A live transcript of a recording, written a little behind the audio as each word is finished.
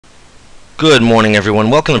Good morning, everyone.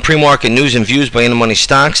 Welcome to Pre-Market News and Views by In the Money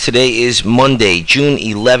Stocks. Today is Monday, June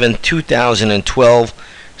 11, 2012.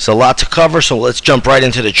 There's a lot to cover, so let's jump right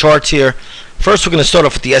into the charts here. First, we're going to start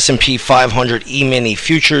off with the S&P 500 E-mini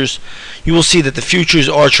futures. You will see that the futures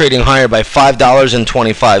are trading higher by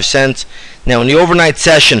 $5.25. Now, in the overnight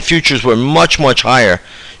session, futures were much higher.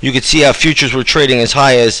 You could see how futures were trading as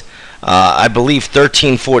high as, I believe,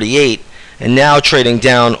 $13.48. And now trading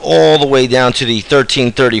down all the way down to the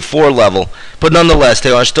 1334 level. But nonetheless, they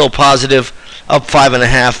are still positive, up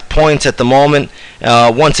 5.5 points at the moment.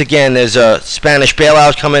 Once again, there's a Spanish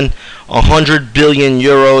bailout coming, 100 billion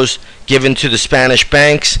euros given to the Spanish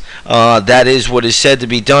banks. That is what is said to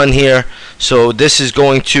be done here. So this is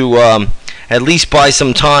going to at least buy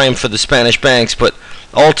some time for the Spanish banks, but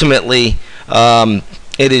ultimately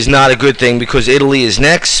it is not a good thing because Italy is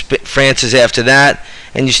next, France is after that,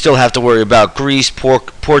 and you still have to worry about Greece,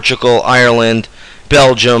 Portugal, Ireland,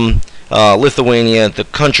 Belgium, Lithuania, the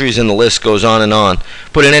countries, and the list goes on and on.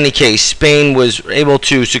 But in any case, Spain was able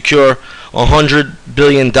to secure a $100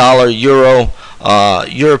 billion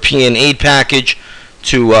European aid package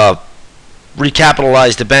to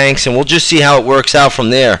recapitalize the banks, and we'll just see how it works out from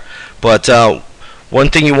there. But one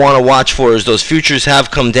thing you want to watch for is those futures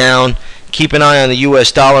have come down. Keep an eye on the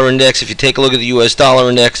U.S. dollar index. If you take a look at the U.S. dollar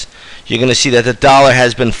index, you're going to see that the dollar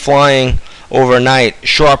has been flying overnight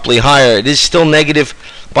sharply higher. It is still negative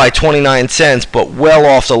by 29 cents, but well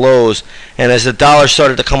off the lows. And as the dollar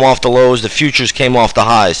started to come off the lows, the futures came off the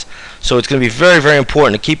highs. So it's going to be very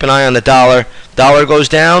important to keep an eye on the dollar. Dollar goes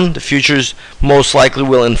down, the futures most likely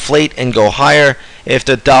will inflate and go higher. If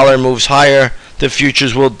the dollar moves higher, the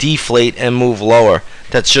futures will deflate and move lower.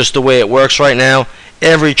 That's just the way it works right now.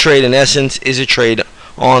 Every trade, in essence, is a trade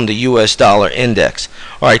on the U.S. dollar index.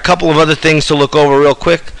 All right, a couple of other things to look over real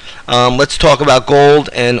quick. Let's talk about gold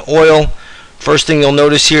and oil. First thing you'll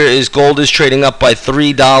notice here is gold is trading up by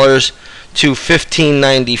 $3 to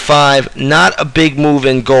 $15.95. Not a big move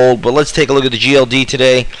in gold, but let's take a look at the GLD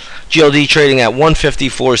today. GLD trading at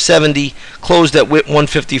 154.70, closed at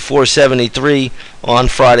 154.73 on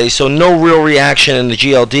Friday. So no real reaction in the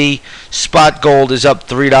GLD. Spot gold is up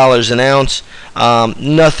 $3 an ounce.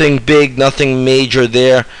 Nothing big, nothing major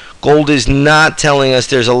there. Gold is not telling us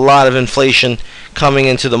there's a lot of inflation coming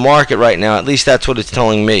into the market right now. At least that's what it's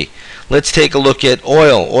telling me. Let's take a look at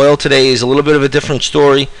oil. Oil today is a little bit of a different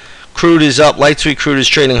story. Crude is up. Light sweet crude is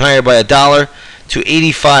trading higher by $1 to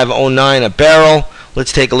 $85.09 a barrel.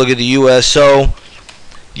 Let's take a look at the USO.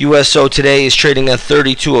 USO today is trading at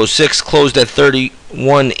 32.06, closed at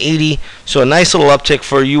 31.80. So a nice little uptick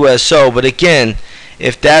for USO. But again,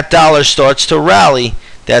 if that dollar starts to rally,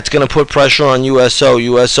 that's going to put pressure on USO.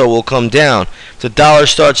 USO will come down. If the dollar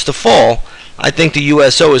starts to fall, I think the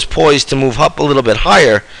USO is poised to move up a little bit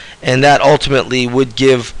higher, and that ultimately would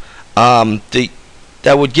give oil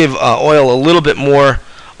a little bit more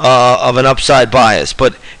of an upside bias.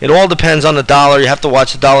 But it all depends on the dollar. You have to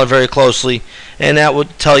watch the dollar very closely, and that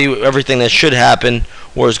would tell you everything that should happen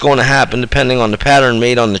or is going to happen depending on the pattern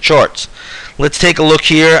made on the charts. Let's take a look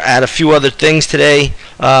here at a few other things today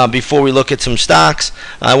before we look at some stocks.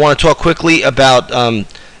 I want to talk quickly about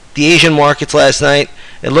the Asian markets last night.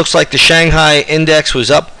 It looks like the Shanghai index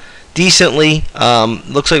was up decently.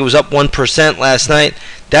 Looks like it was up 1% last night.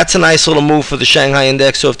 That's a nice little move for the Shanghai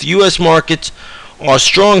index. So if the U.S. markets are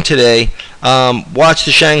strong today, watch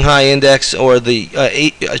the Shanghai index, or the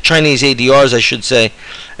Chinese ADRs, I should say,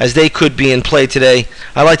 as they could be in play today.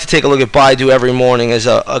 I like to take a look at Baidu every morning as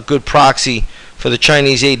a good proxy for the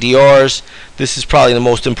Chinese ADRs. This is probably the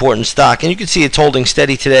most important stock, and you can see it's holding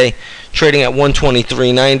steady today, trading at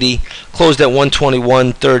 123.90, closed at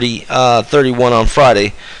 121.31 on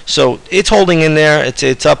Friday. So it's holding in there.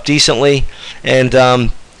 It's up decently, and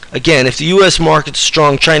again, if the U.S. market's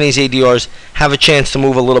strong, Chinese ADRs have a chance to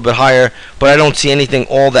move a little bit higher, but I don't see anything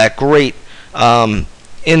all that great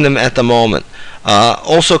in them at the moment.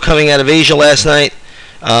 Also coming out of Asia last night,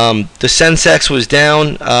 the Sensex was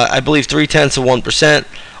down, I believe 0.3%.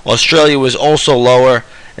 Australia was also lower,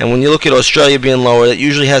 and when you look at Australia being lower, that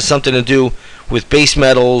usually has something to do with base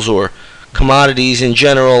metals or commodities in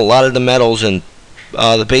general. A lot of the metals and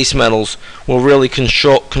the base metals will really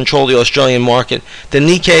control the Australian market. The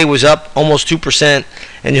Nikkei was up almost 2%,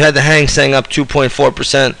 and you had the Hang Seng up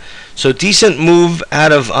 2.4%. So decent move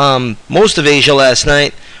out of most of Asia last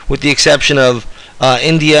night, with the exception of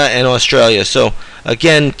India and Australia. So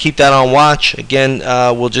again, keep that on watch. Again,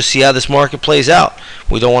 we'll just see how this market plays out.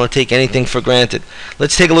 We don't want to take anything for granted.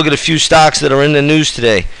 Let's take a look at a few stocks that are in the news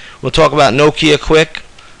today. We'll talk about Nokia quick.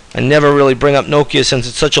 I never really bring up Nokia since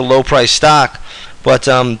it's such a low price stock, but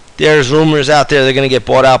there's rumors out there they're going to get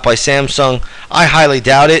bought out by Samsung. I highly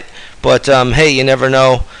doubt it, but hey, you never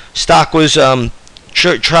know. Stock was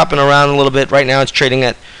chopping around a little bit. Right now it's trading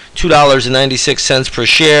at $2.96 per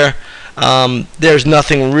share. There's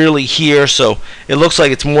nothing really here, so it looks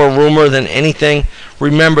like it's more rumor than anything.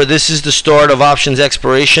 Remember, this is the start of options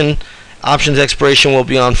expiration. Options expiration will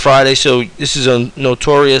be on Friday, so this is a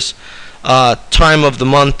notorious time of the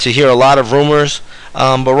month to hear a lot of rumors.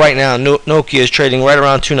 But right now, Nokia is trading right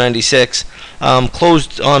around $2.96.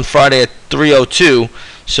 Closed on Friday at $3.02,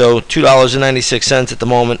 so $2.96 at the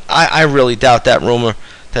moment. I really doubt that rumor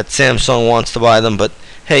that Samsung wants to buy them, but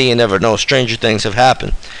hey, you never know. Stranger things have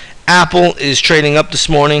happened. Apple is trading up this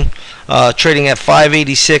morning, trading at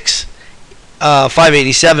 586,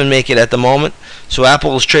 587 make it at the moment. So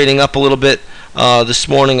Apple is trading up a little bit this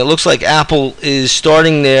morning. It looks like Apple is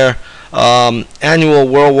starting their annual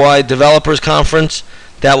Worldwide Developers Conference.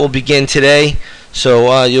 That will begin today.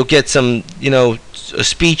 So you'll get some, a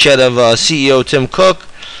speech out of CEO Tim Cook,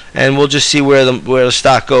 and we'll just see where the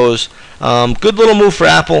stock goes. Good little move for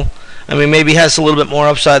Apple. I mean, maybe has a little bit more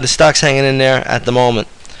upside. The stock's hanging in there at the moment.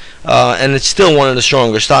 And it's still one of the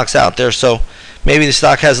stronger stocks out there, so maybe the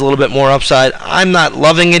stock has a little bit more upside. I'm not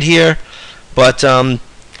loving it here, but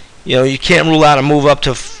you can't rule out a move up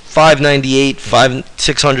to $598,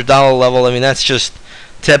 $600 level. I mean, that's just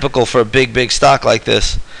typical for a big stock like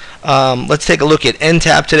this. Let's take a look at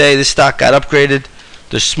NTAP today. This stock got upgraded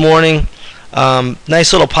this morning.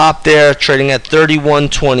 Nice little pop there, trading at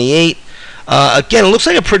 $31.28. Again, it looks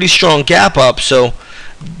like a pretty strong gap up, so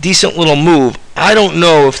decent little move. I don't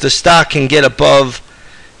know if the stock can get above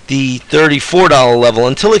the $34 level.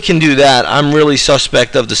 Until it can do that, I'm really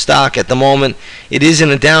suspect of the stock at the moment. It is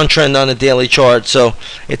in a downtrend on the daily chart, so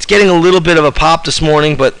it's getting a little bit of a pop this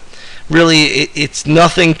morning, but really it's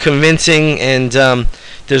nothing convincing, and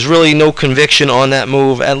there's really no conviction on that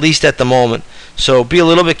move, at least at the moment. So be a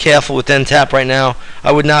little bit careful with NTAP right now.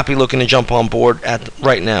 I would not be looking to jump on board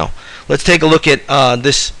right now. Let's take a look at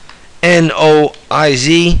this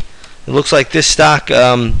NOIZ. It looks like this stock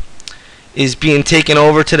is being taken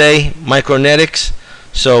over today, Micronetics.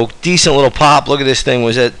 So decent little pop. Look at this thing,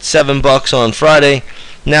 was at $7 on Friday,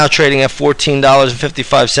 now trading at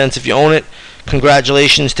 $14.55. If you own it,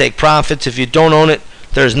 congratulations, take profits. If you don't own it,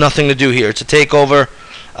 there's nothing to do here. It's a takeover.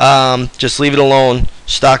 Just leave it alone.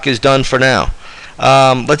 Stock is done for now.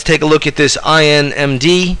 Let's take a look at this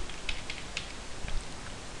INMD.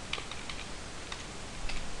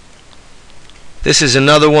 This is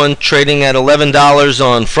another one trading at $11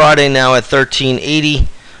 on Friday, now at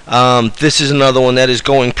 $13.80. This is another one that is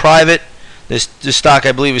going private. This stock,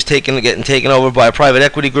 I believe, is getting taken over by a private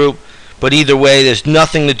equity group. But either way, there's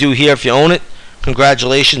nothing to do here. If you own it,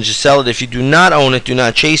 congratulations, you sell it. If you do not own it, do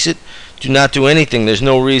not chase it. Do not do anything. There's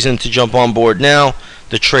no reason to jump on board now.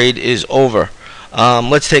 The trade is over.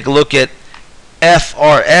 Let's take a look at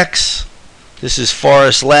FRX. This is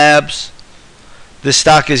Forest Labs. This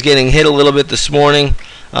stock is getting hit a little bit this morning.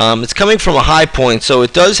 It's coming from a high point, so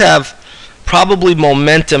it does have probably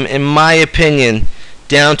momentum, in my opinion,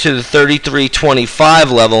 down to the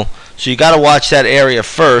 33.25 level. So you got to watch that area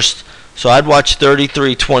first. So I'd watch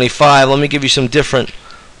 33.25. Let me give you some different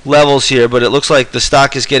levels here, but it looks like the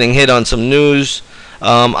stock is getting hit on some news.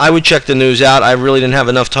 I would check the news out. I really didn't have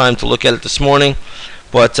enough time to look at it this morning,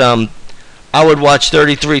 but I would watch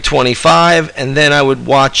 33.25, and then I would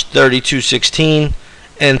watch 32.16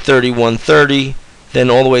 and 31.30, then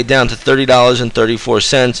all the way down to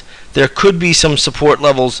 $30.34. There could be some support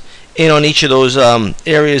levels in on each of those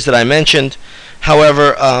areas that I mentioned.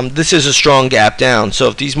 However, this is a strong gap down. So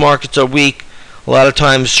if these markets are weak, a lot of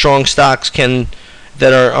times strong stocks that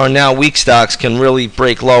are now weak stocks can really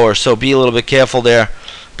break lower. So be a little bit careful there.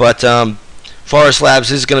 But Forest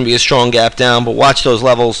Labs is going to be a strong gap down, but watch those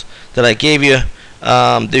levels that I gave you.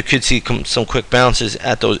 You could see some quick bounces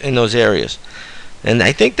in those areas. And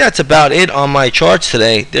I think that's about it on my charts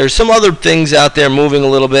today. There's some other things out there moving a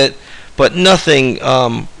little bit, but nothing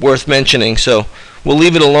worth mentioning. So we'll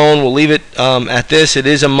leave it alone. We'll leave it at this. It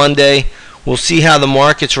is a Monday. We'll see how the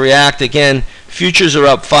markets react. Again, futures are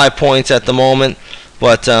up 5 points at the moment,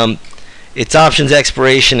 but it's options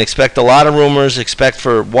expiration. Expect a lot of rumors. Expect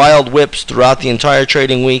for wild whips throughout the entire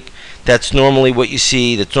trading week. That's normally what you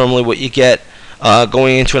see. That's normally what you get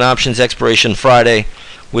going into an options expiration Friday,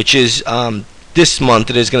 which is this month.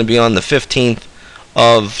 It is going to be on the 15th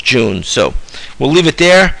of June. So we'll leave it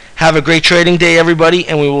there. Have a great trading day, everybody,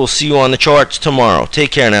 and we will see you on the charts tomorrow.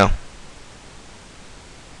 Take care now.